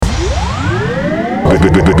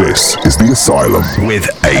This is the Asylum with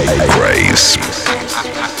ACRAZE.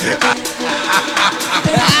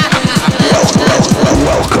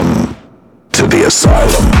 Welcome to the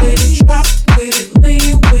Asylum.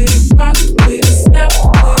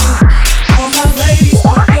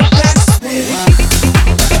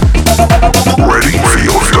 Ready for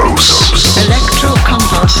your dose.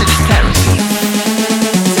 Electroconvulsive therapy.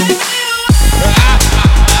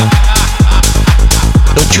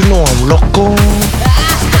 Don't you know I'm loco?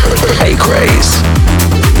 ACRAZE.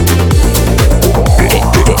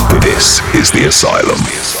 This is the Asylum.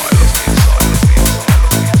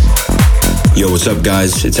 Yo, what's up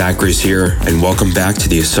guys? It's ACRAZE here, and welcome back to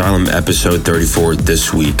the Asylum episode 34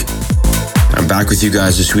 this week. I'm back with you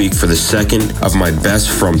guys this week for the second of my best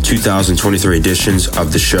from 2023 editions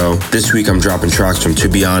of the show. This week I'm dropping tracks from To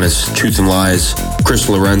Be Honest, Truth and Lies, Chris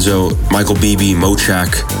Lorenzo, Michael Beebe,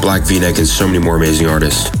 Mochak, Black V-Neck, and so many more amazing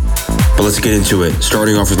artists. But let's get into it.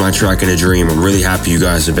 Starting off with my track In a Dream. I'm really happy you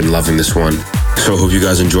guys have been loving this one. So I hope you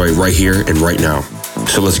guys enjoy it right here and right now.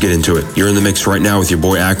 So let's get into it. You're in the mix right now with your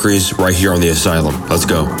boy ACRAZE right here on the Asylum. Let's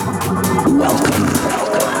go. Welcome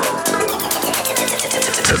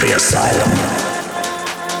to the Asylum.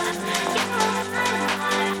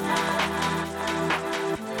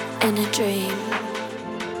 In a dream,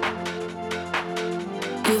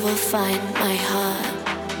 you will find my heart.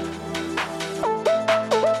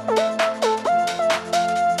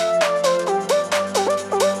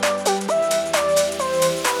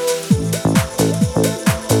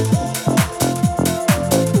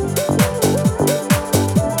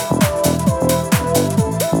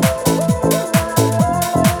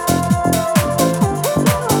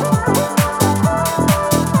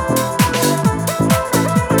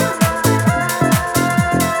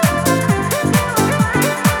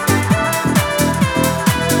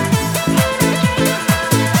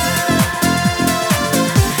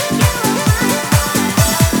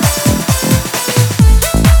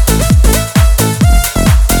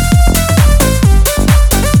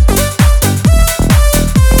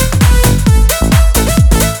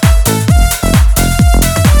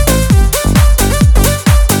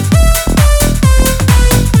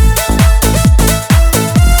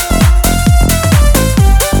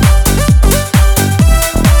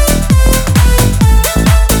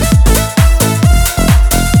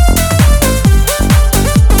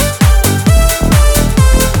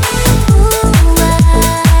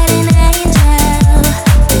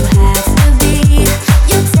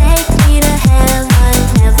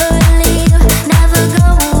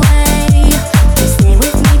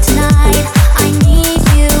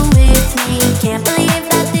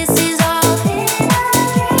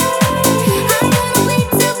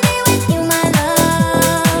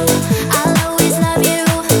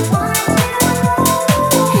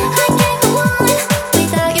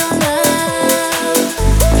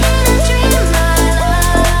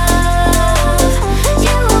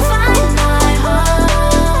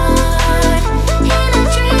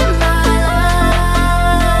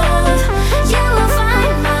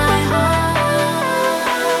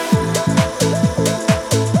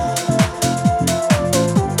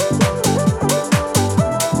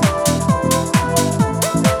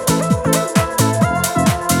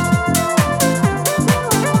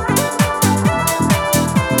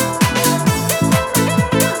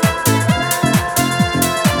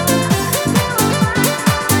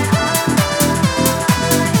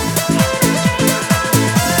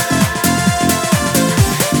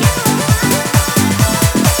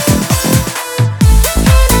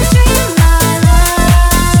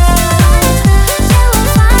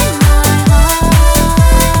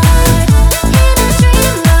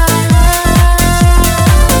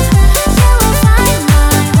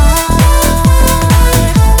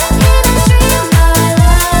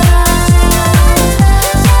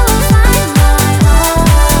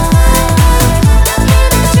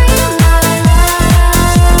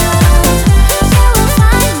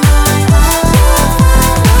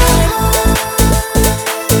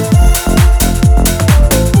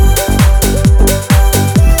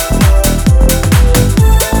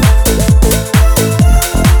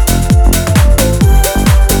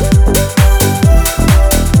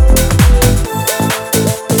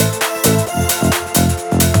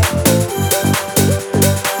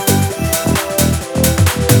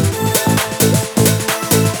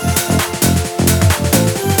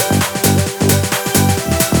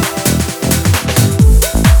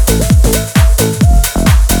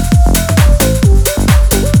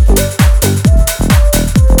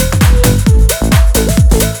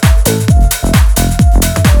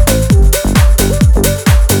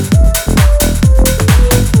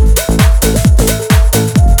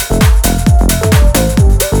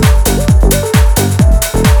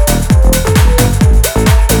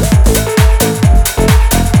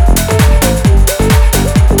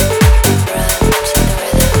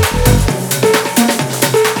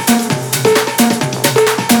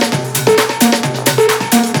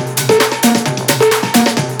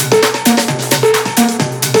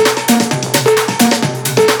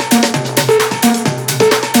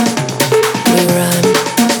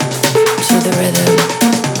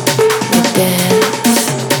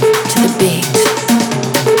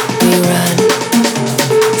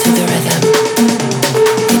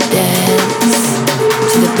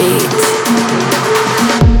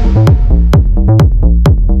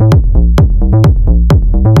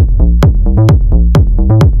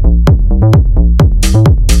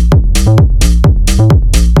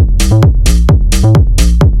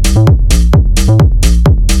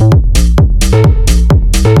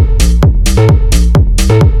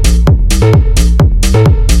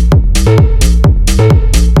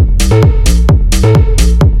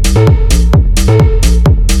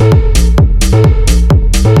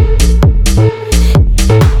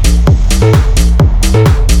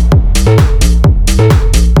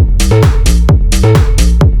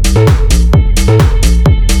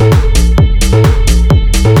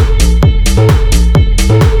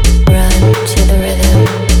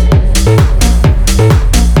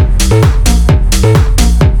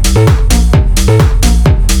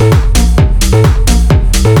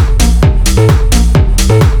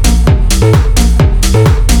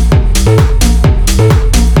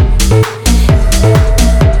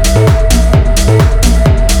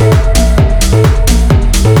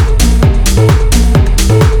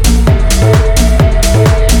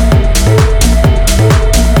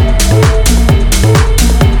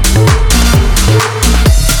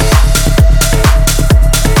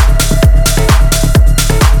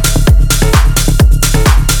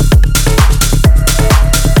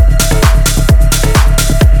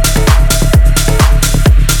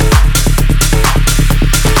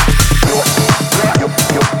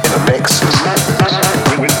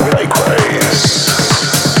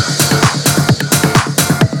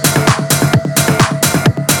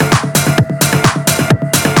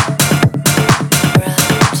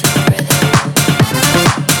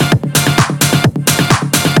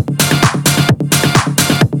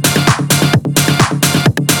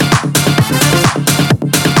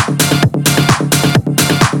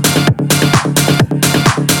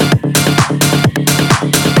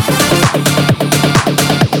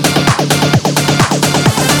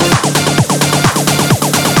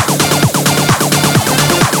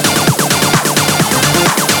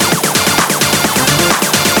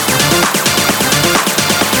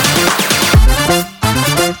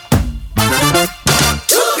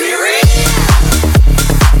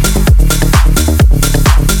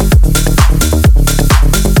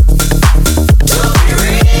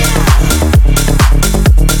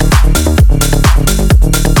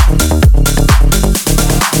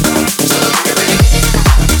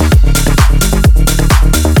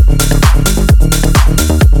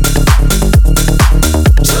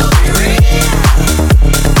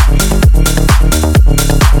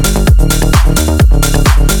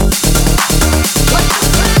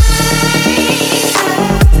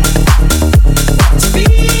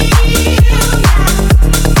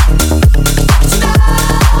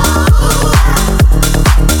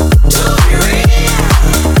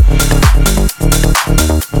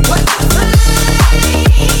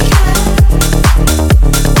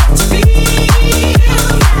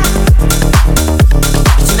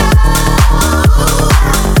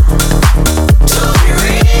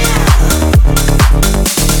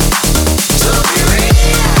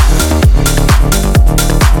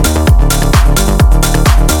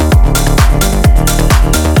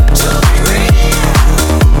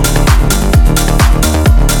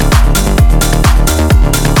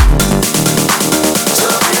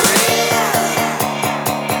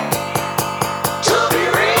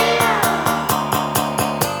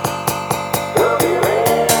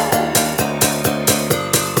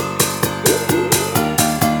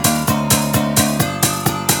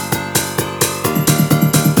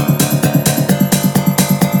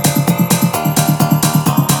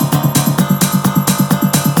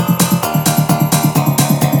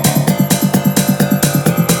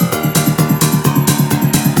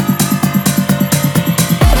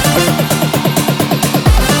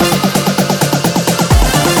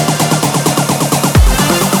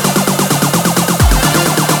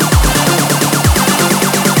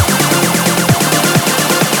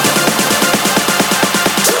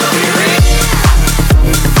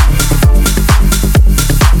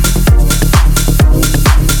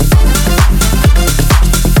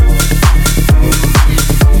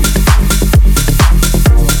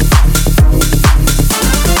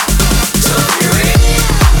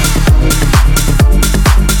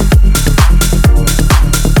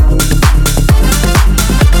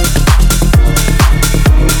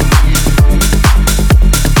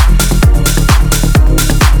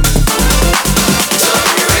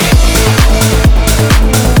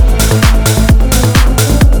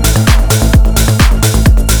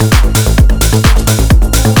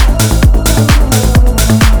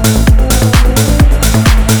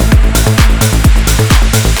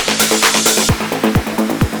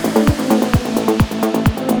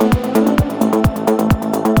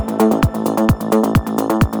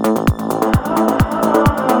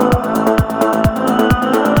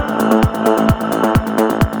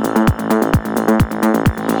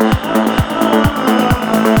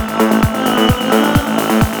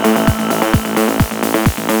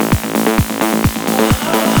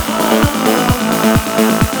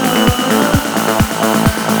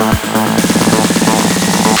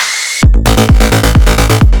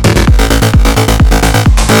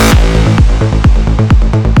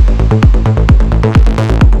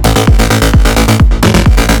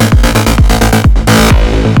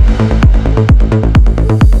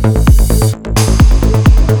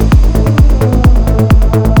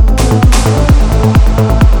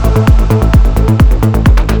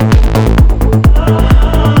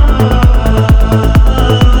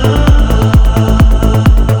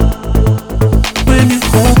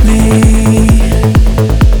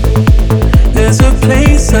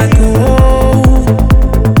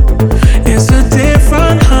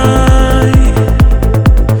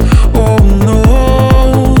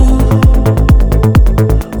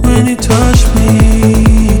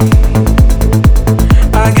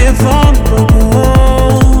 get vulnerable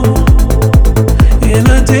in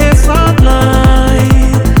a different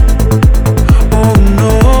light. Oh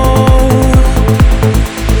no,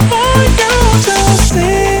 are you too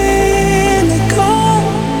cynical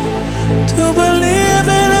to believe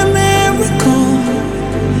in a miracle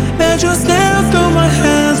that just slipped through my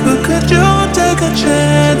hands? But could you take a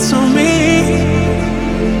chance on me?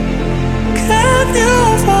 Can you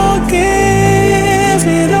forgive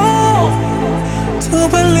it all to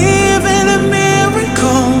believe in a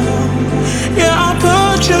miracle? Yeah, I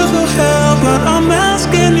put you through hell, but I'm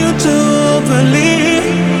asking you to believe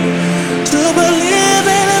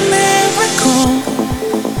in a miracle.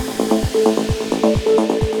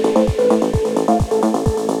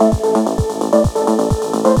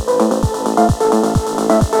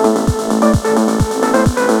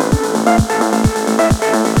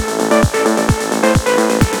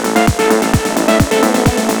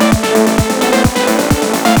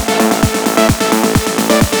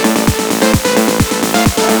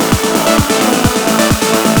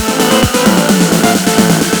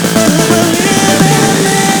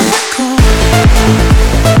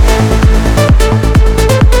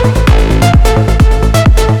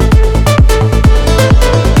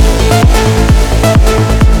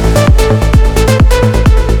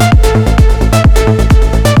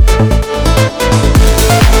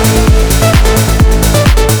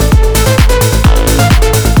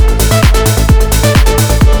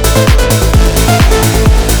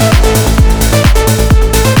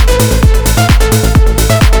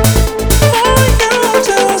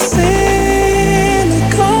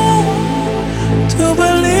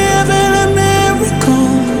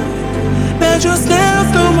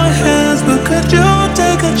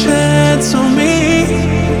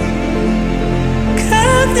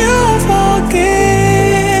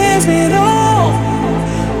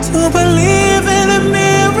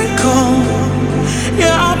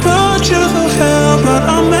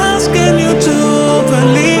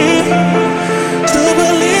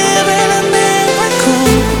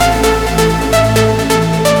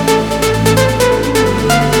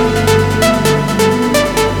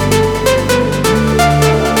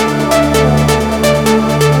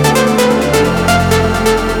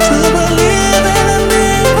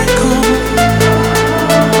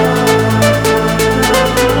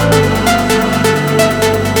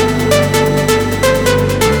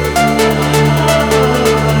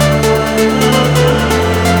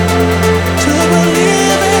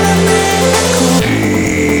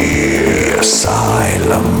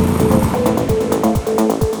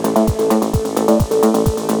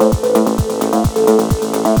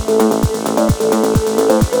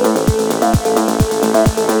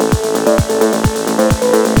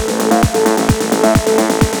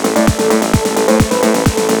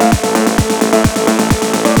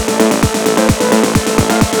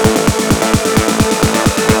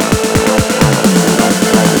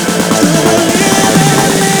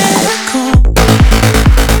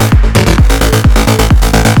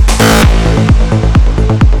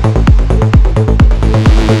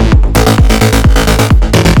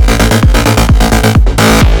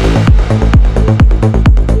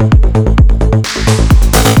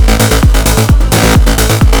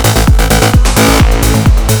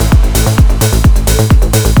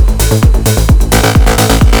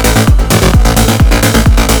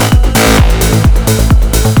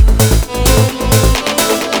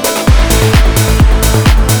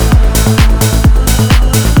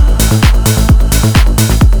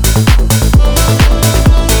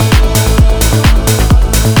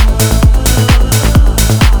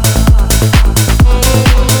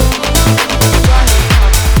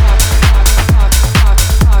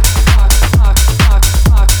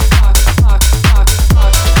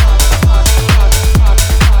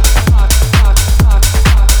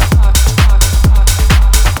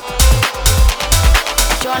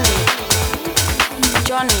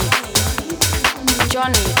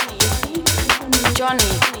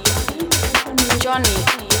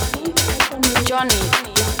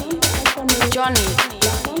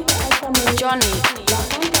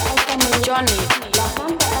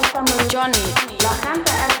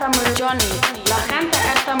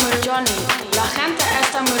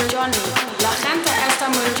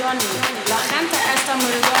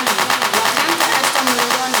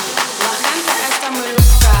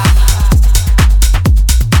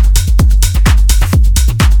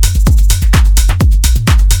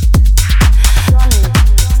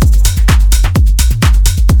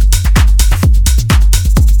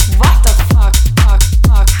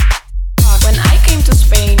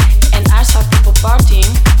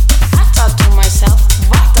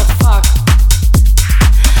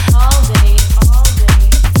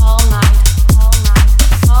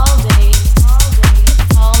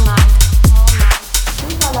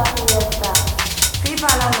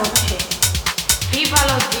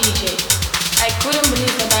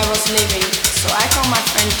 my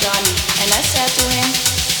friend Johnny and I said to him,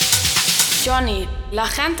 Johnny, la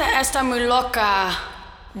gente está muy loca.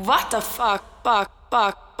 What the fuck, fuck,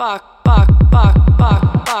 fuck, fuck, fuck, fuck,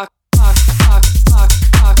 fuck, fuck.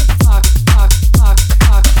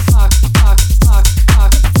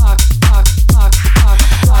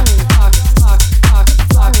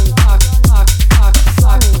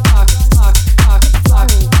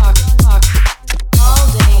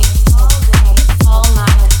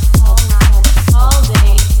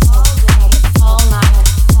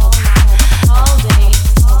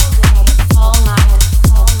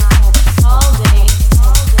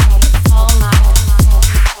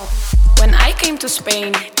 To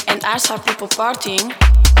Spain and I saw people partying,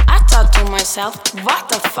 I thought to myself, what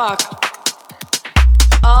the fuck?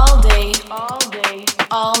 All day, all day,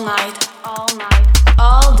 all night, all night,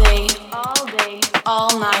 all day, all day,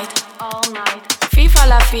 all night, all night. FIFA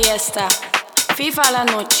la fiesta, FIFA la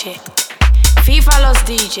noche, FIFA los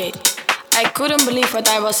DJ. I couldn't believe what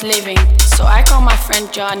I was living, so I called my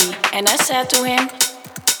friend Johnny and I said to him,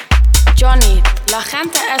 Johnny, la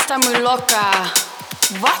gente está muy loca.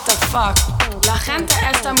 What the fuck? La gente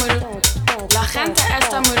está muy, la gente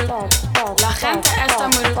está muy, la gente está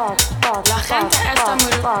muy, la gente está muy, la gente está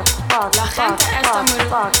muy, la gente está muy, la gente está muy,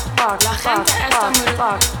 la gente está muy, la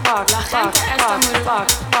gente está muy,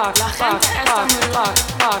 la gente está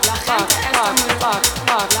muy,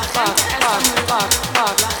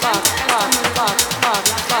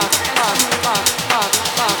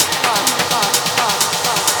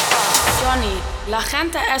 Johnny, la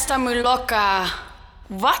gente está muy loca.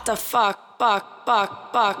 What the fuck? Fuck,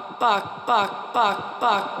 fuck, fuck, fuck, fuck, fuck, fuck, fuck,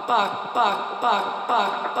 fuck, fuck, fuck,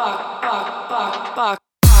 fuck, fuck, fuck, fuck.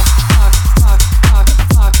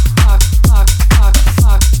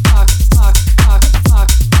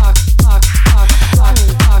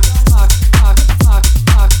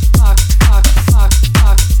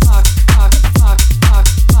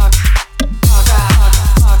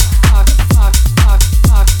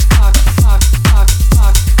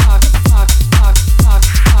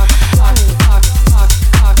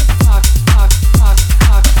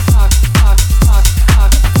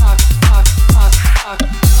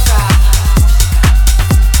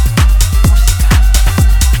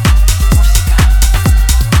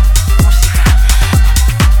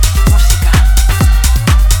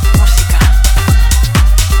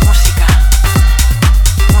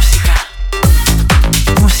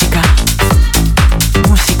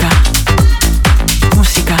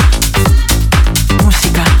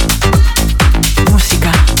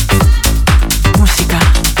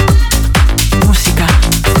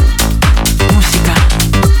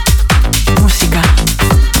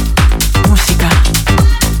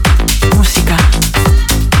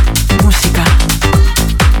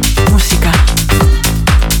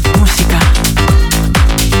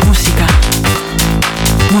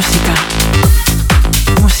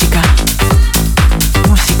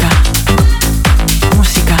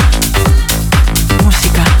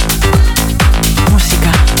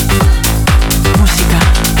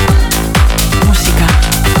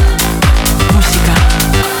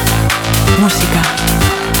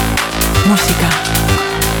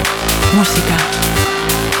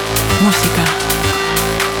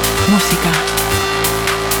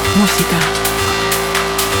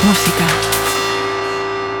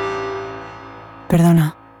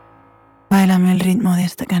 Perdona, báilame el ritmo de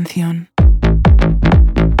esta canción.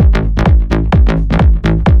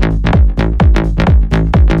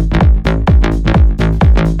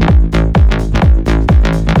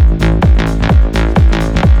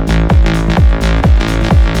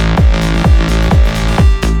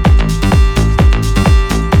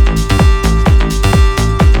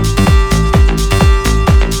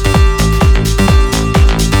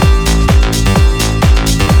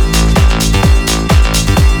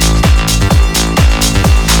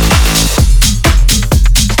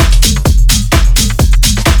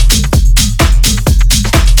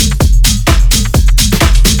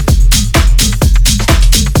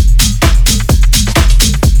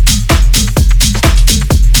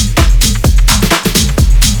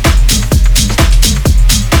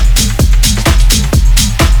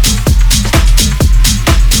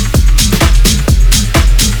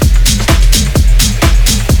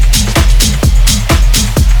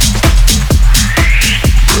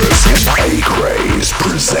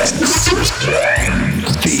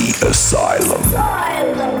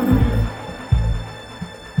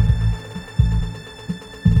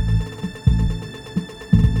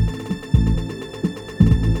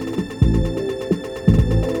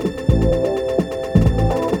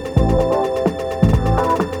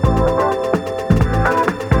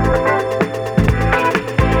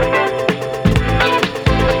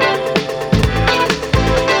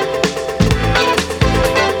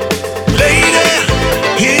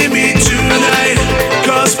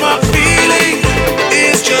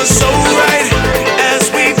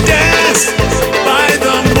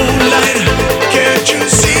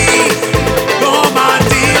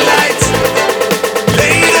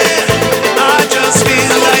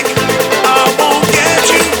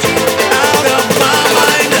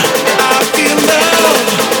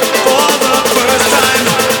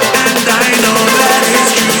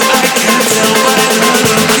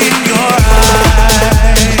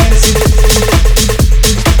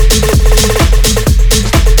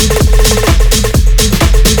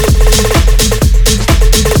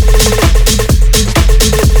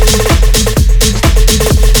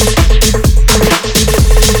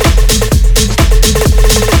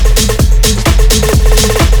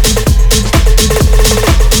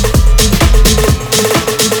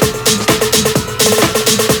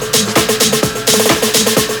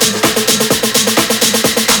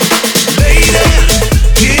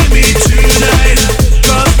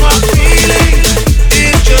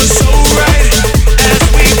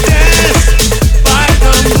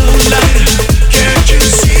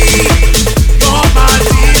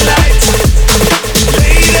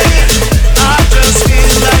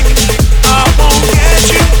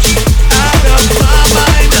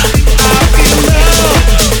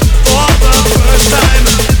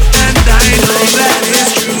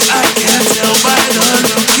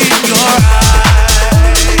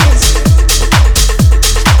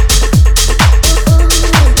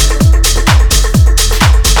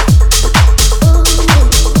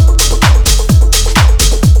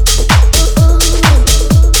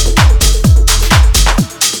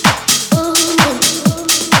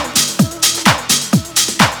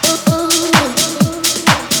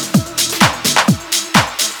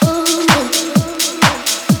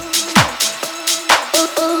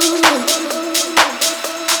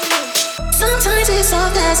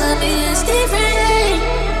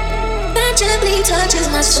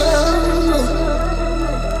 my soul.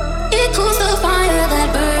 It cools the fire that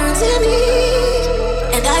burns in me,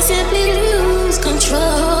 and I simply lose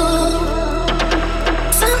control.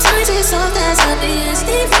 Sometimes it's soft as a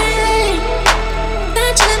distant rain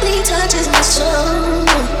that gently touches my soul.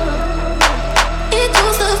 It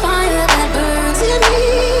cools the fire that burns in me,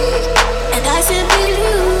 and I simply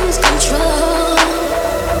lose control.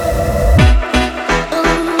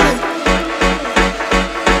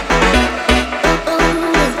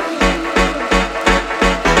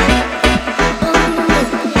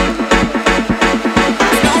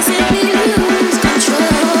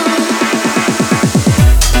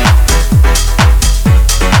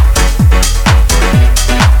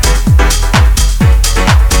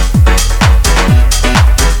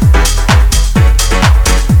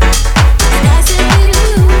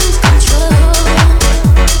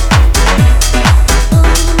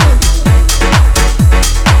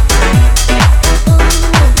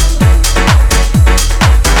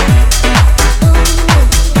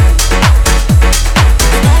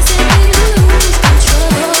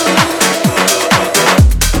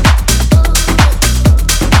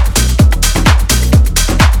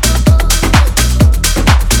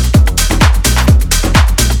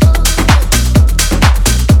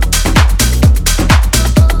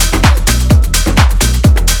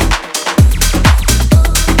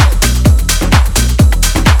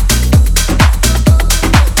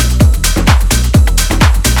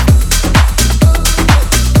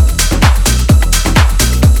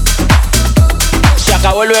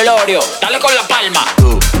 El velorio, dale con la palma.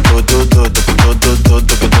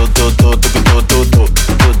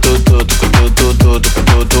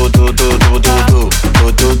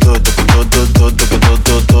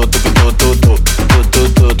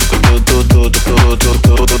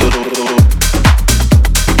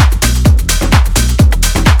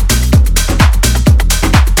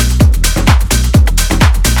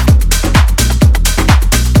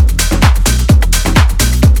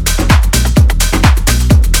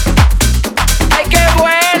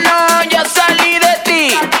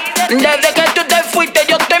 Desde que tú te fuiste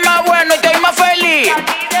yo estoy más bueno y estoy más feliz.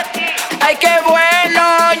 Ay, qué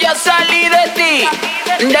bueno, ya salí de ti.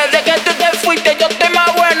 Desde que tú te fuiste yo estoy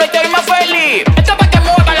más bueno y estoy más feliz. Esto es para que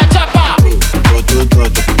mueva la chapa.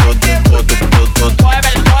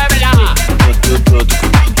 Muévela, muévela.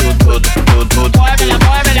 Muévela,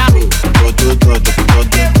 muévela.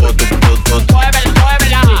 Muévela,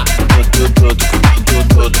 muévela.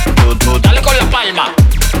 Dale con la palma.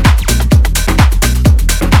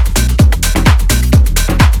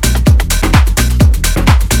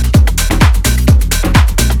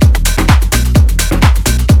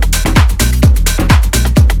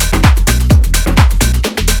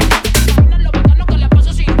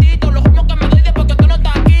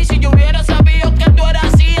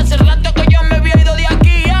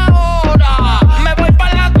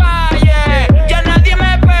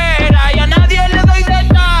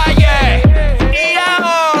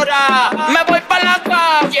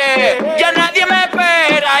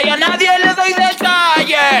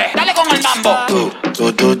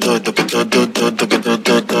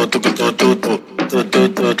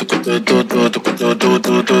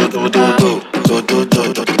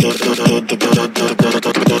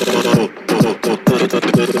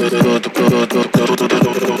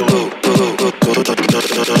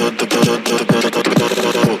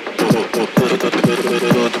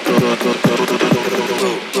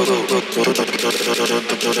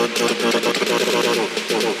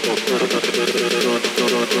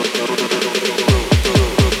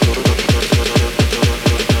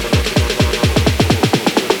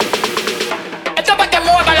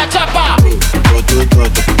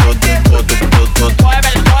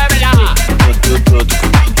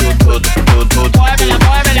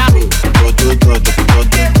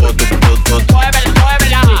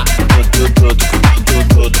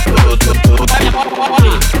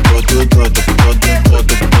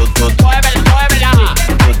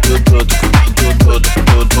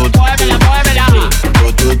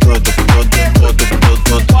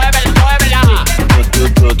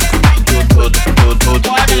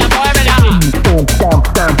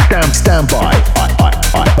 Stand by.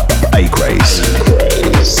 ACRAZE.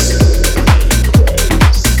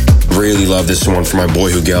 Really love this one from my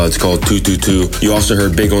boy Hugel. It's called 222. You also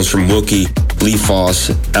heard big ones from Wookie, Lee Foss,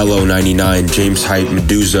 LO99, James Hype,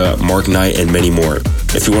 Medusa, Mark Knight, and many more.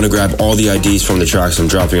 If you want to grab all the IDs from the tracks I'm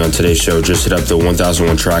dropping on today's show, just hit up the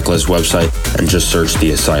 1001 Tracklist website and just search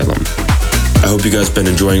The Asylum. I hope you guys been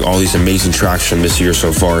enjoying all these amazing tracks from this year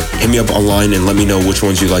so far. Hit me up online and let me know which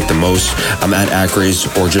ones you like the most. I'm at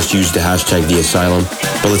ACRAZE, or just use the hashtag The Asylum.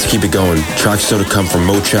 But let's keep it going. Tracks still to come from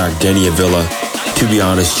Mochak, Danny Avila, To Be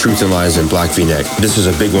Honest, Truth and Lies, and Black V-Neck. This is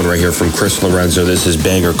a big one right here from Chris Lorenzo. This is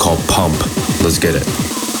banger called Pump. Let's get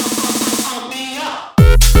it.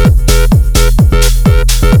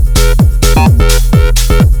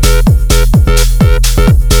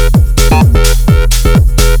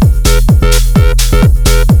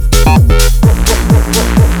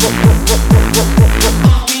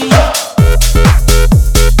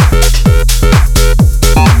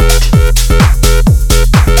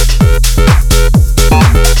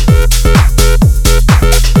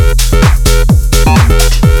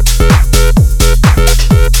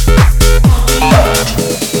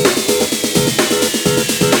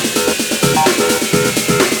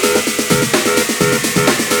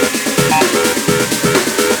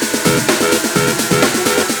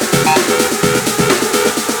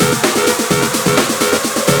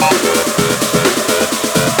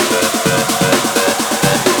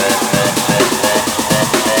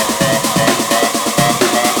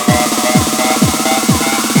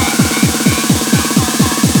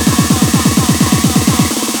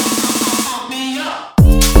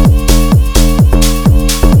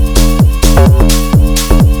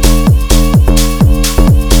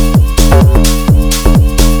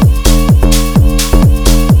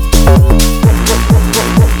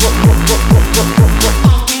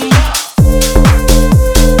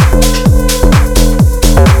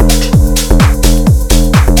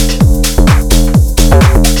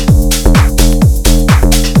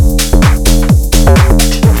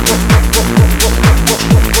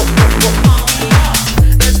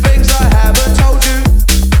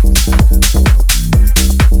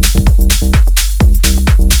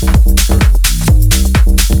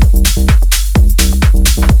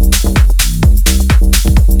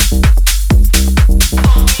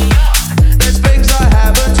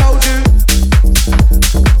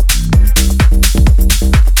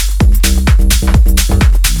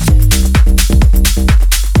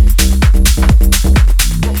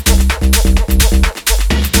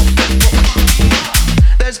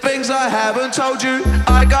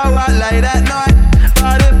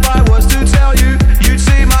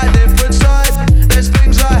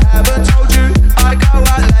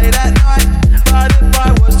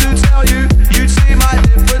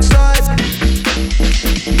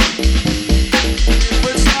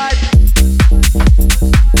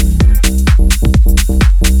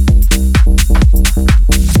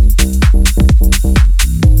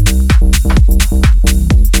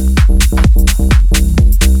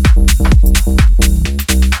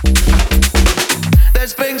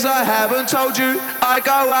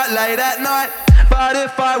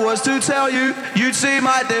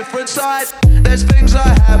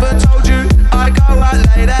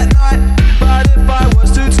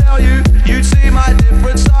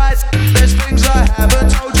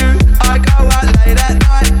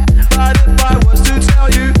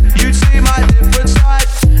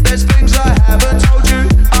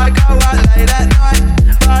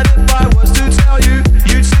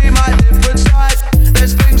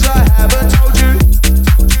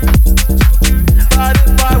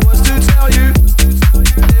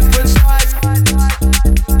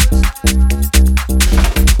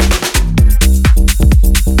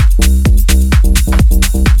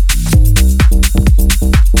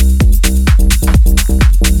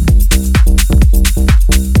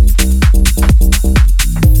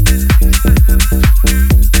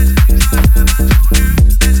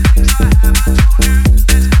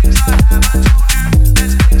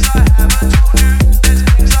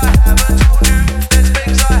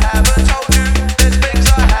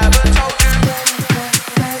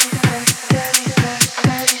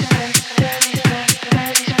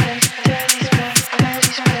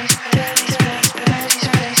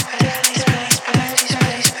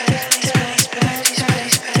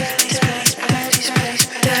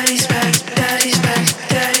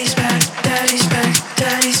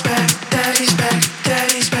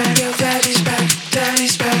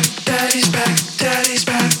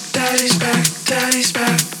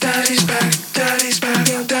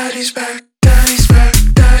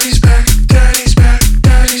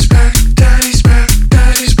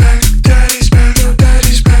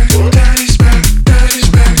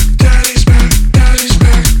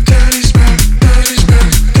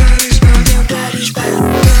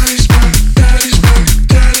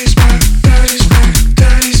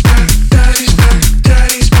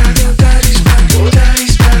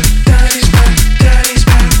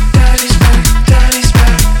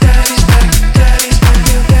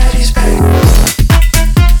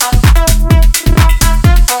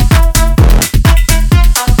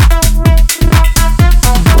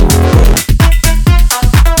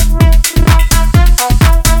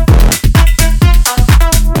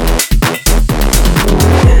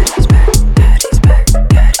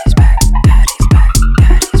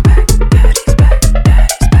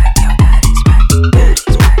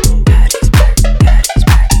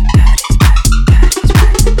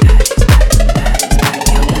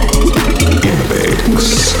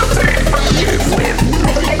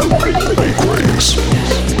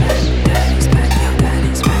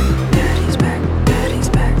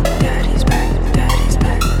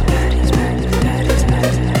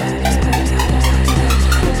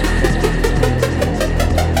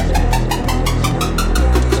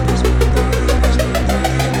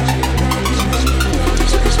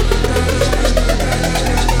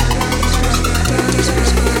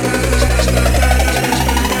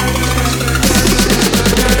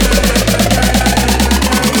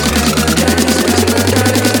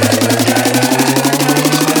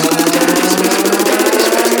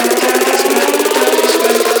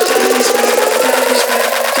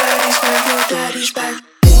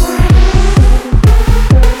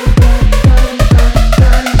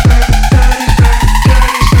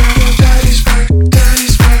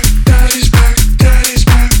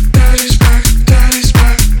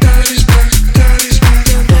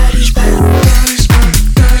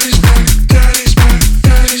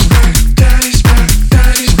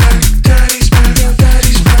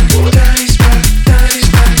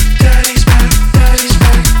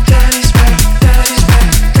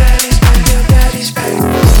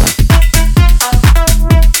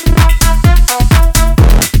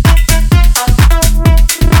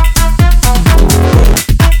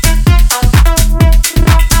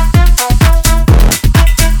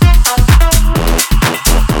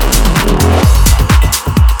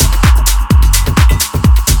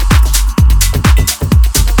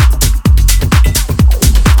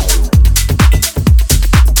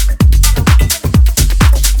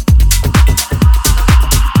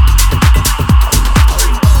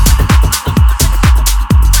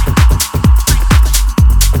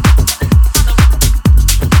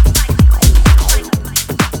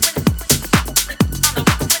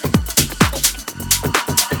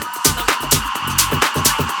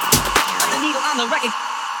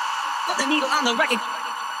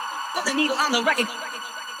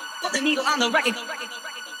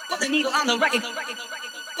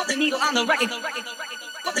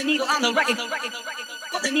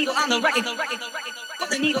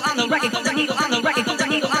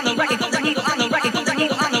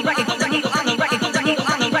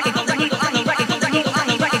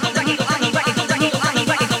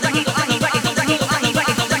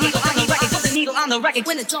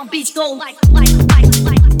 When the drum beats go like when the drum beats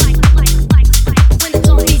go when the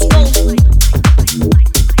drum beats go when the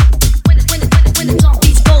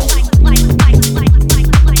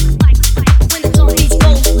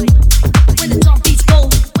drum beats go when the drum beats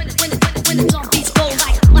go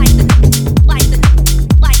when the drum beats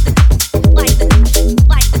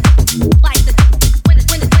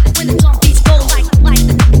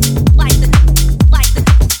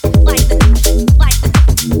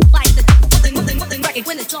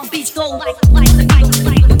go like when the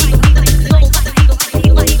drum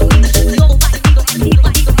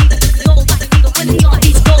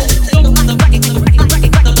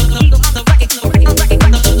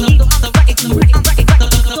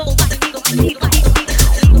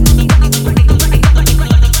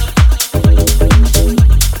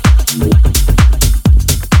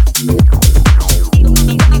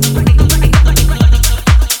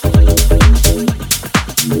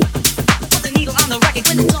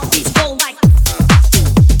beats go like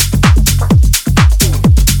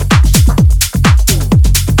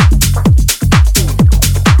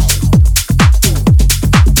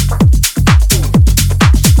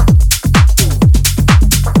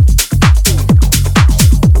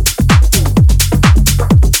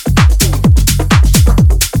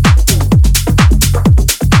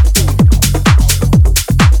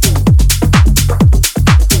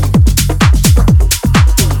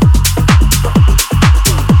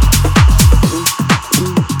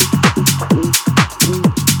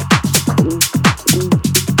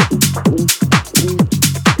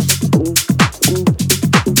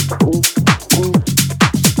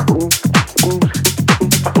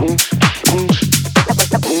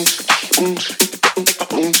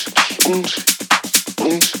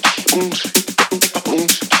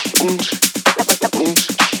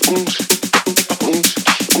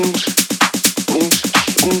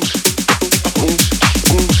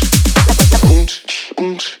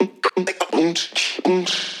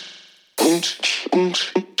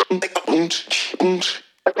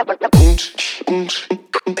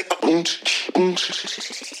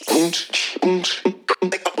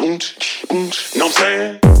Know what I'm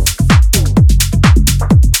saying?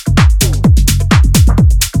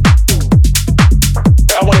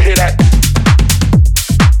 I wanna hear that.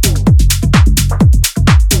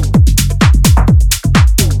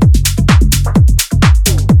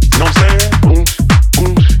 Know what I'm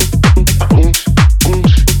saying?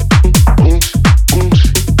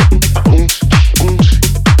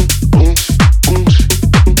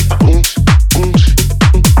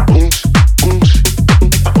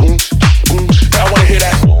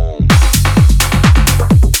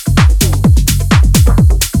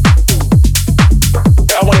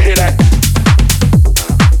 I wanna hear that.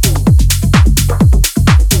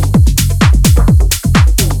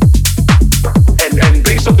 And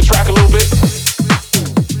bass up the track a little bit.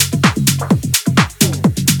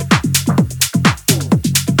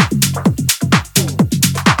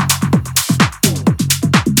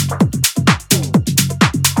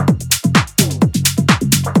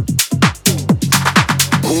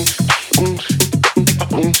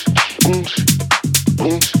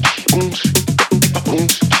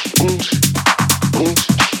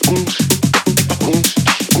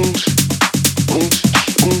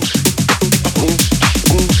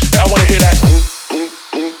 I wanna hear that.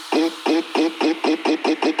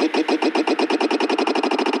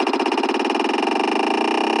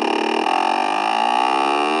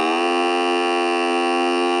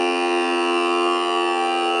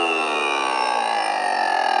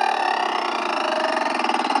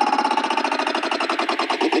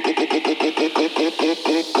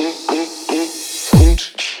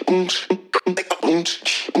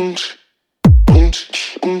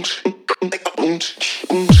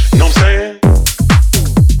 Know what I'm saying?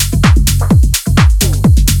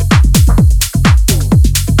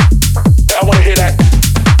 I wanna hear that.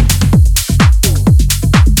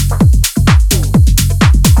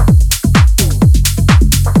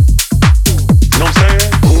 Know what I'm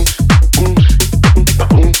saying?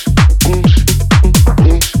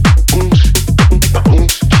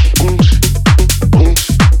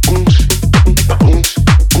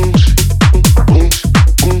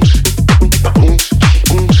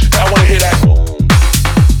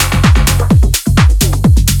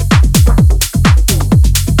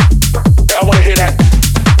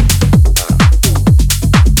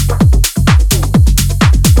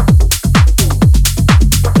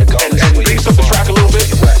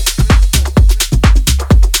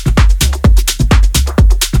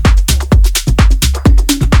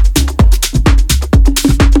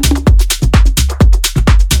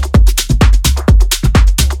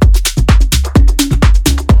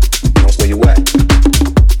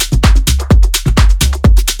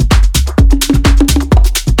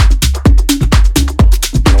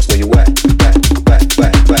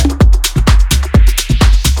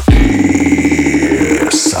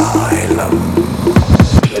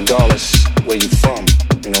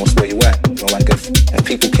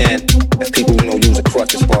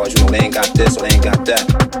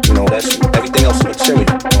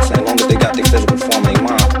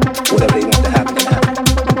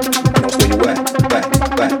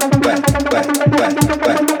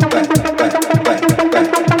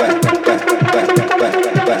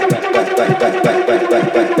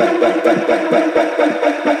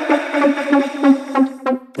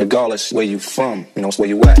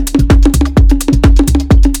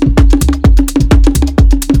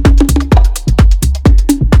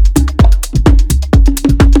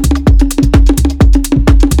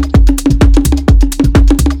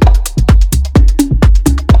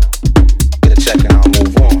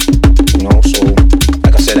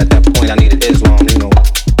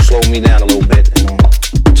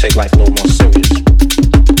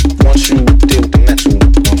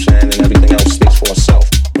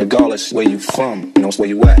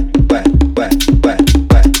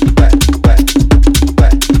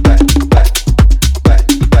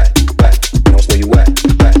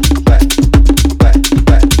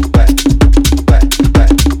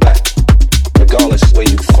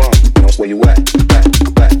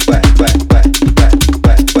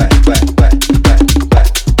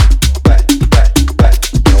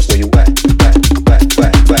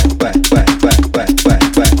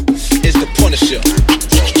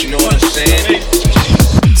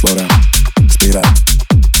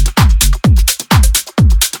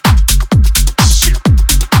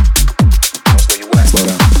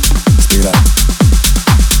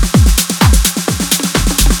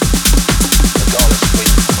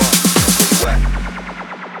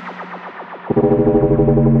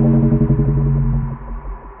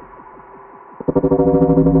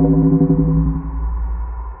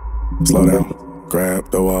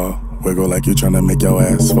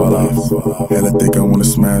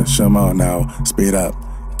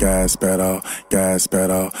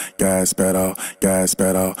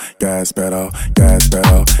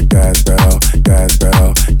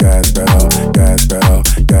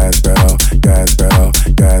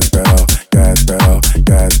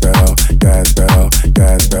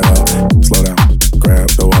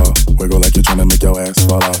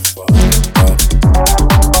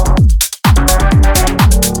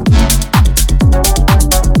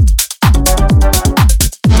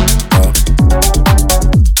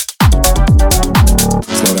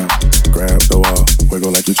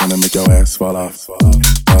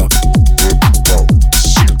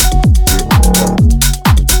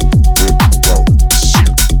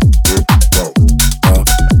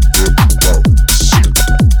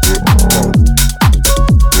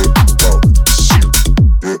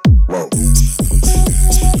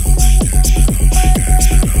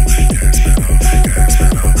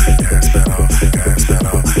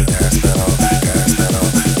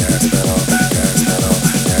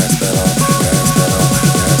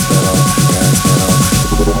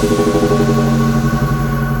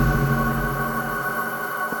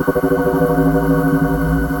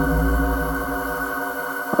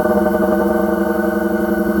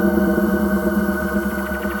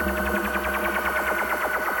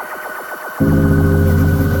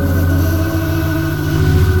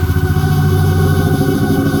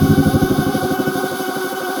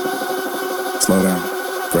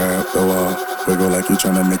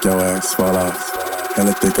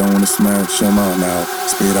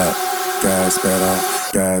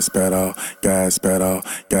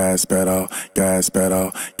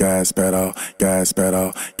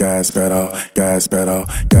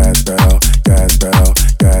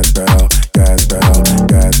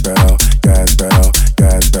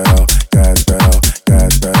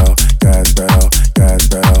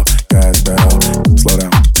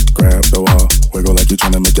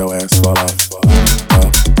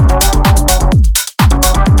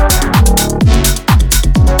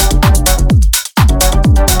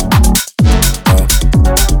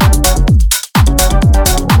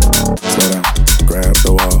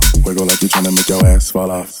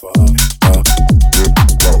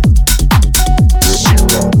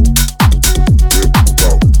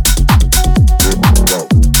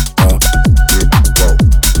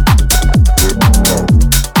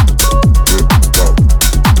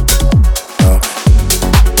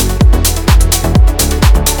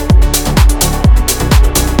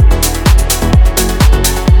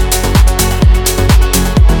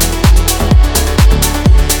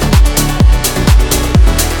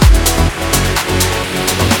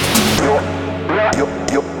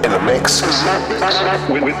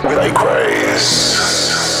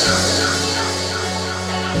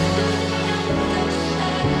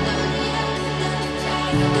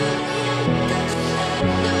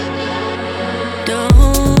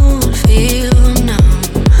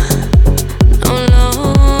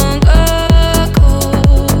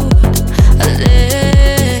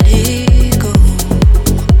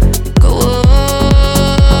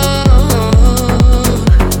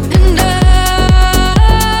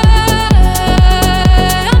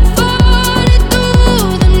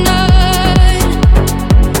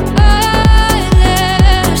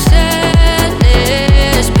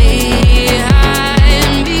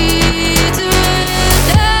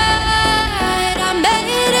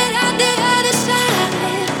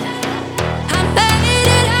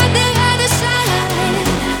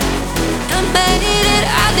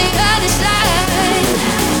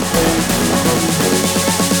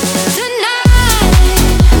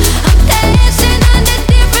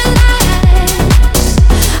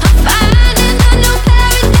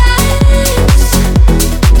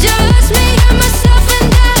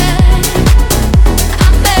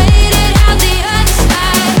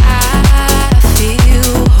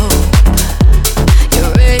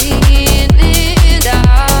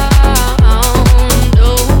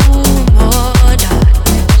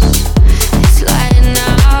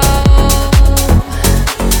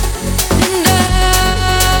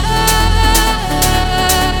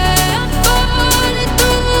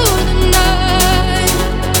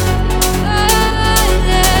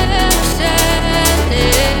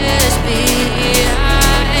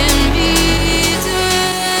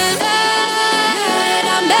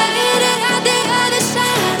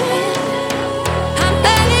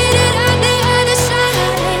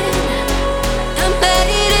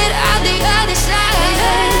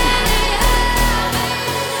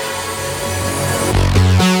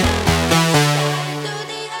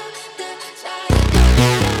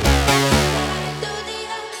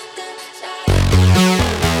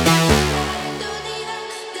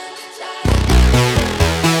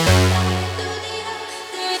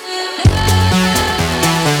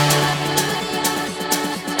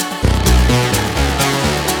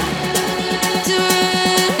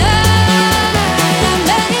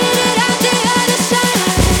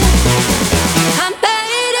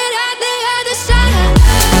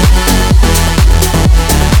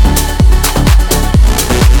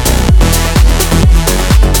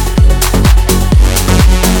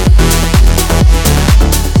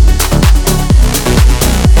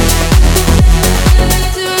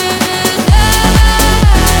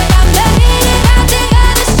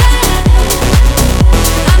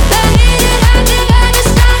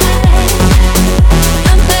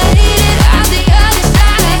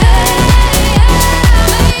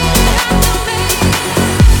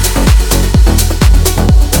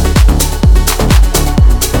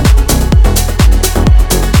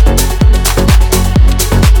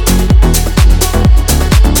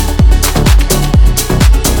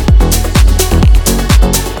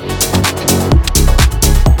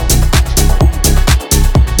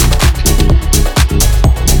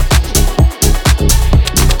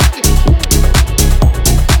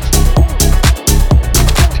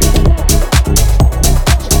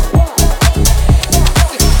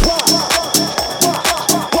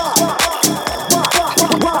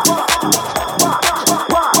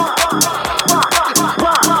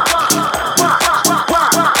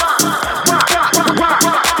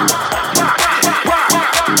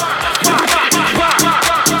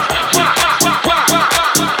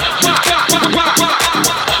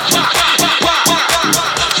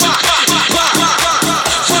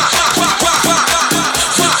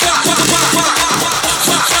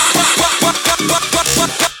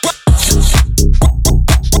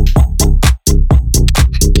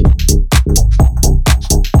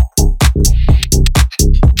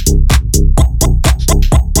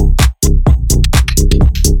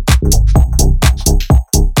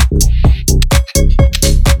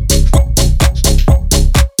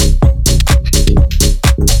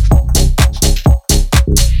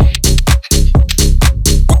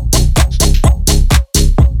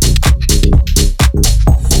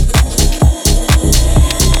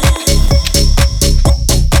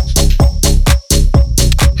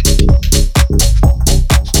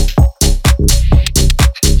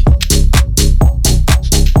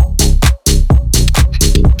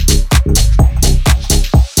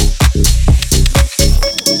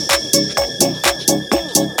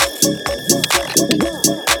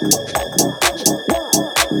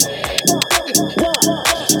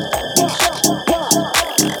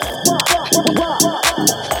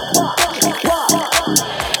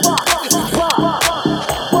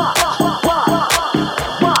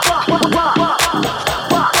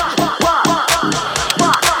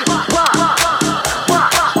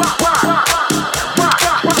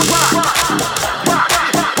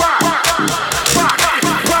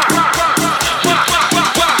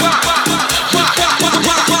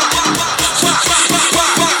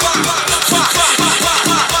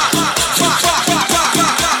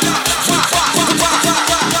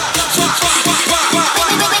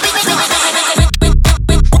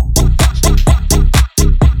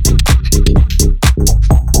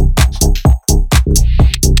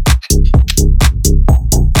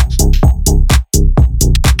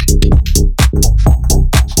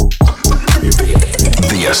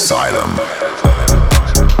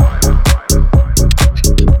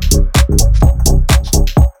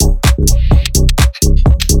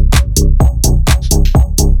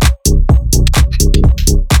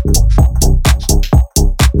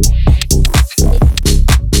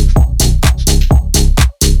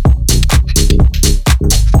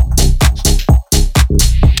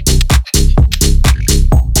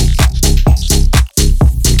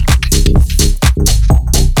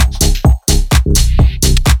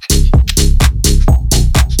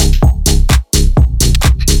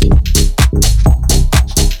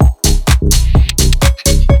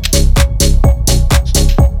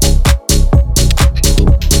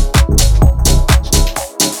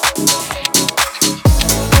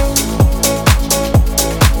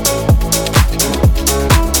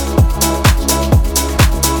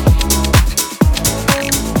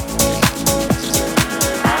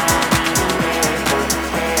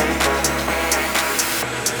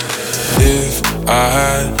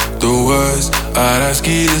 ask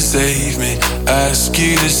you to save me, ask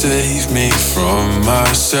you to save me from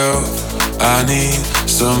myself. I need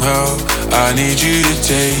some help, I need you to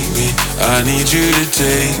take me, I need you to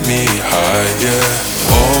take me higher.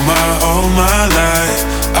 All my life,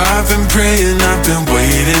 I've been praying, I've been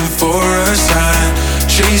waiting for a sign.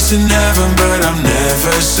 Chasing heaven, but I'm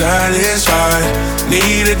never satisfied.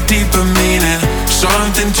 Need a deeper meaning,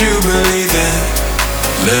 something to believe in.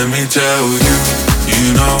 Let me tell you,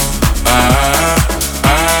 you know,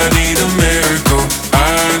 I need a miracle,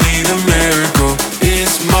 I need a miracle.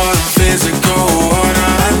 It's more than physical, what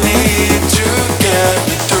I need to get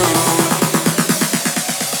me through.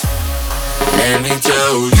 Let me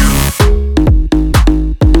tell you.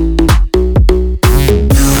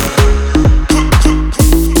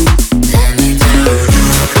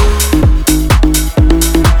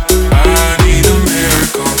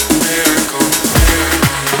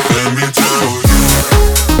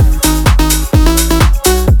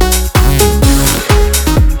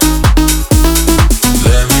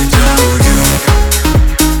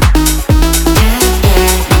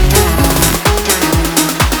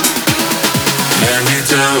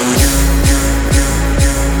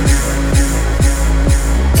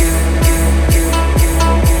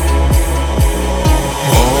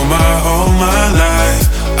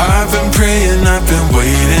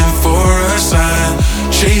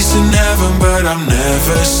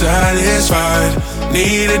 Satisfied,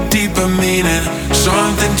 need a deeper meaning,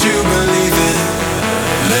 something to believe in.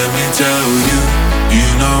 Let me tell you, you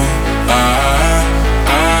know,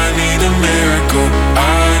 I need a miracle,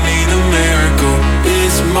 I need a miracle.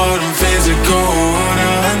 It's more than physical, what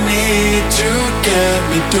I need to get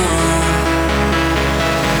me through.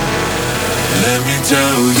 Let me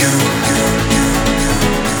tell you.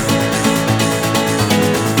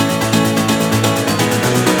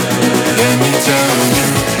 Let me tell you,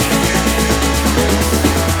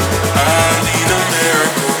 I need a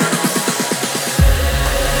miracle.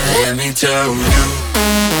 Let me tell you.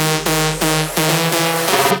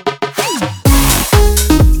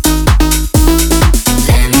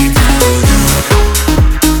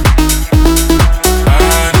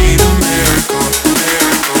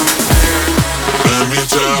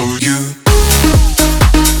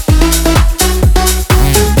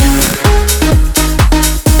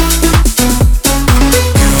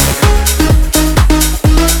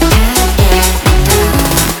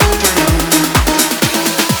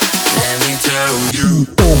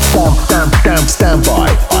 Stand by.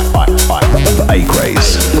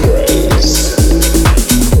 ACRAZE.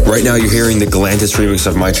 Right now you're hearing the Galantis remix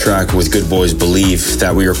of my track with Good Boys Believe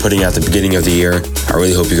that we were putting at the beginning of the year. I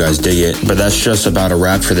really hope you guys dig it. But that's just about a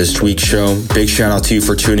wrap for this week's show. Big shout out to you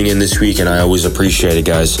for tuning in this week, and I always appreciate it,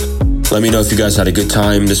 guys. Let me know if you guys had a good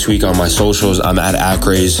time this week on my socials. I'm at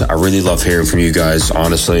ACRAZE. I really love hearing from you guys,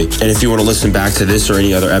 honestly. And if you want to listen back to this or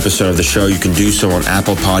any other episode of the show, you can do so on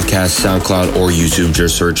Apple Podcasts, SoundCloud, or YouTube.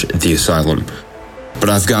 Just search The Asylum. But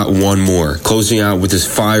I've got one more. Closing out with this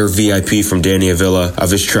fire VIP from Danny Avila of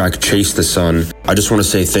his track Chase the Sun. I just want to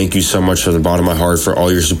say thank you so much from the bottom of my heart for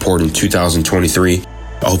all your support in 2023.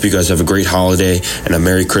 I hope you guys have a great holiday and a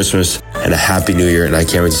Merry Christmas and a Happy New Year, and I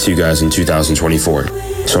can't wait to see you guys in 2024.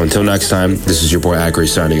 So until next time, this is your boy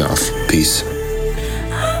ACRAZE signing off. Peace.